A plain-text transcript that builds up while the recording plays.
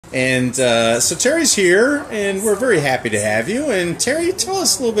And so Terry's here, and we're very happy to have you. And Terry, tell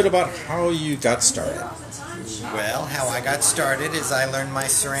us a little bit about how you got started. Well, how I got started is I learned my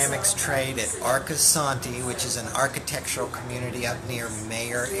ceramics trade at Arcosanti, which is an architectural community up near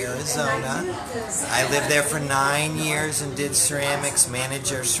Mayer, Arizona. I lived there for 9 years and did ceramics,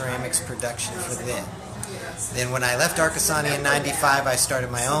 managed their ceramics production for them. Then when I left Arcosanti in '95, I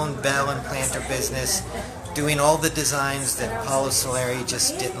started my own bell and planter business, doing all the designs that Paulo Soleri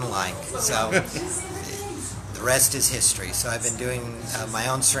just didn't like. So the rest is history. So I've been doing my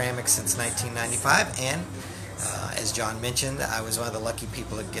own ceramics since 1995, and as John mentioned, I was one of the lucky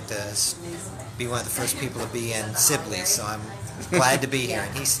people to get to be one of the first people to be in Sibley, so I'm glad to be here.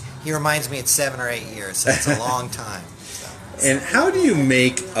 And he reminds me it's 7 or 8 years, so it's a long time. So. And how do you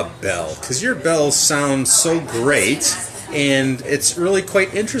make a bell? Because your bells sound so great, and it's really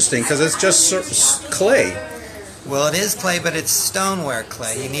quite interesting because it's just clay. Well, it is clay, but it's stoneware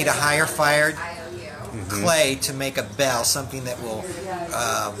clay. You need a higher fired clay to make a bell, something that will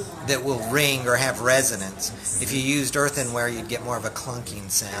ring or have resonance. If you used earthenware, you'd get more of a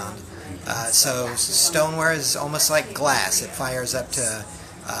clunking sound. So stoneware is almost like glass. It fires up to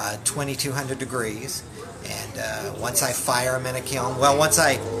 2200 degrees, and once I fire them in a kiln, well, what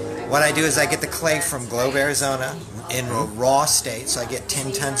I do is I get the clay from Globe, Arizona in a raw state, so I get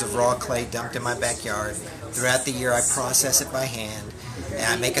 10 tons of raw clay dumped in my backyard. Throughout the year I process it by hand, and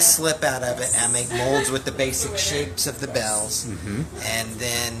I make a slip out of it, and I make molds with the basic shapes of the bells, and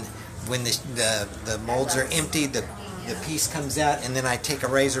then when the molds are emptied, the piece comes out, and then I take a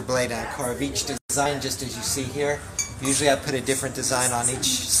razor blade and I carve each design just as you see here. Usually I put a different design on each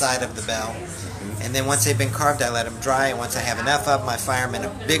side of the bell, and then once they've been carved I let them dry, and once I have enough of them I fire them in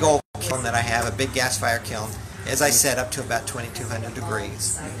a big old kiln that I have, a big gas fire kiln, as I said, up to about 2200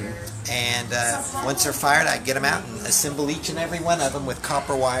 degrees. And once they're fired, I get them out and assemble each and every one of them with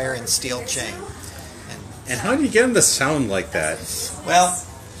copper wire and steel chain. And how do you get them to sound like that? Well,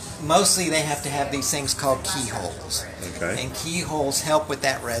 mostly they have to have these things called keyholes. Okay. And keyholes help with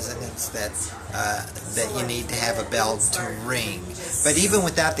that resonance that you need to have a bell to ring. But even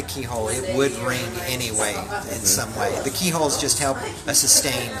without the keyhole, it would ring anyway in some way. The keyholes just help a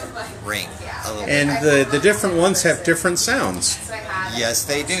sustained ring a little bit. And the different ones have different sounds. Yes,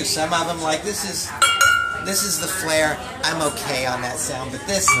 they do. Some of them, like this is the flare. I'm okay on that sound, but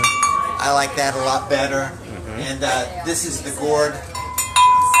this, I like that a lot better. And this is the gourd.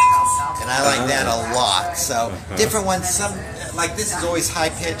 And I like that a lot. So different ones. Some like this is always high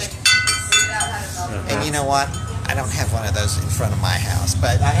pitched. And you know what? I don't have one of those in front of my house,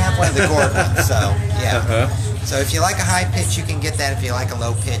 but I have one of the gourd ones. So yeah. So if you like a high pitch, you can get that. If you like a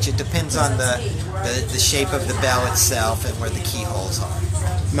low pitch, it depends on the shape of the bell itself and where the keyholes are.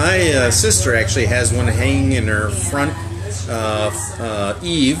 My sister actually has one hanging in her front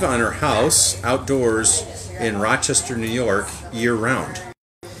eave on her house outdoors in Rochester, New York, year-round.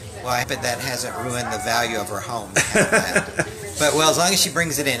 Well, I bet that hasn't ruined the value of her home. But, well, as long as she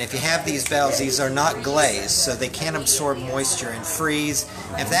brings it in. If you have these bells, these are not glazed, so they can absorb moisture and freeze.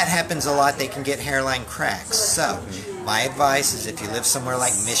 If that happens a lot, they can get hairline cracks. So, my advice is if you live somewhere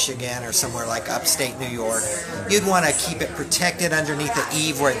like Michigan or somewhere like upstate New York, you'd want to keep it protected underneath the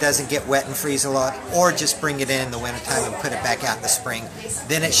eave where it doesn't get wet and freeze a lot, or just bring it in the wintertime and put it back out in the spring.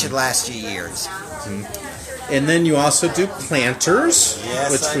 Then it should last you years. And then you also do planters,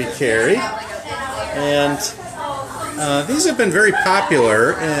 which we carry. And these have been very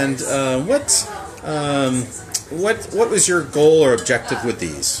popular. And what was your goal or objective with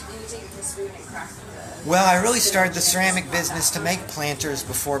these? Well, I really started the ceramic business to make planters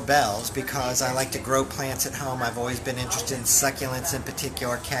before bells because I like to grow plants at home. I've always been interested in succulents, in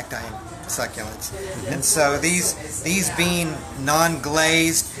particular cacti succulents. And so these being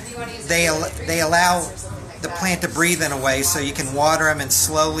non-glazed, they allow the plant to breathe in a way so you can water them, and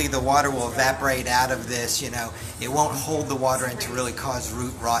slowly the water will evaporate out of this. It won't hold the water in to really cause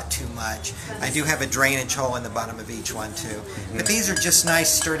root rot too much. I do have a drainage hole in the bottom of each one too. But these are just nice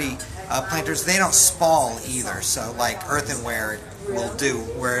sturdy planters. They don't spall either, so like earthenware will do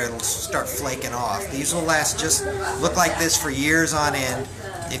where it'll start flaking off. These will last, just look like this for years on end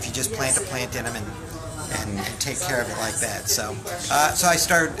if you just plant a plant in them and take care of it like that. So I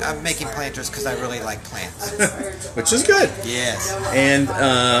started making planters because I really like plants. Which is good. Yes. And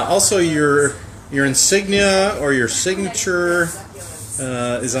also your insignia or your signature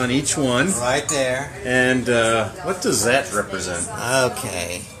is on each one. Right there. And what does that represent?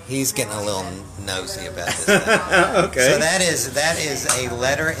 Okay. He's getting a little nosy about this. Okay. So that is a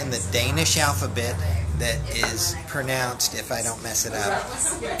letter in the Danish alphabet that is pronounced, if I don't mess it up,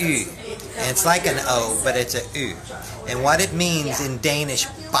 U. And it's like an O, but it's a U. And what it means in Danish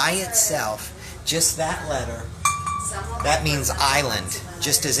by itself, just that letter, that means island.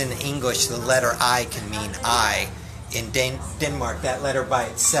 Just as in English, the letter I can mean I. In Denmark, that letter by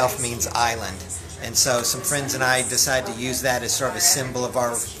itself means island. And so some friends and I decided to use that as sort of a symbol of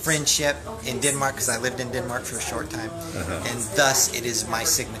our friendship in Denmark, because I lived in Denmark for a short time. And thus, it is my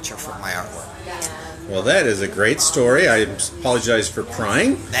signature for my artwork. Well, that is a great story. I apologize for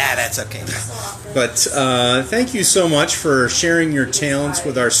prying. Nah, that's okay. But thank you so much for sharing your talents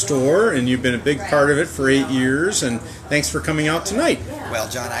with our store, and you've been a big part of it for 8 years, and thanks for coming out tonight. Well,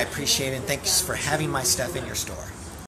 John, I appreciate it, and thanks for having my stuff in your store.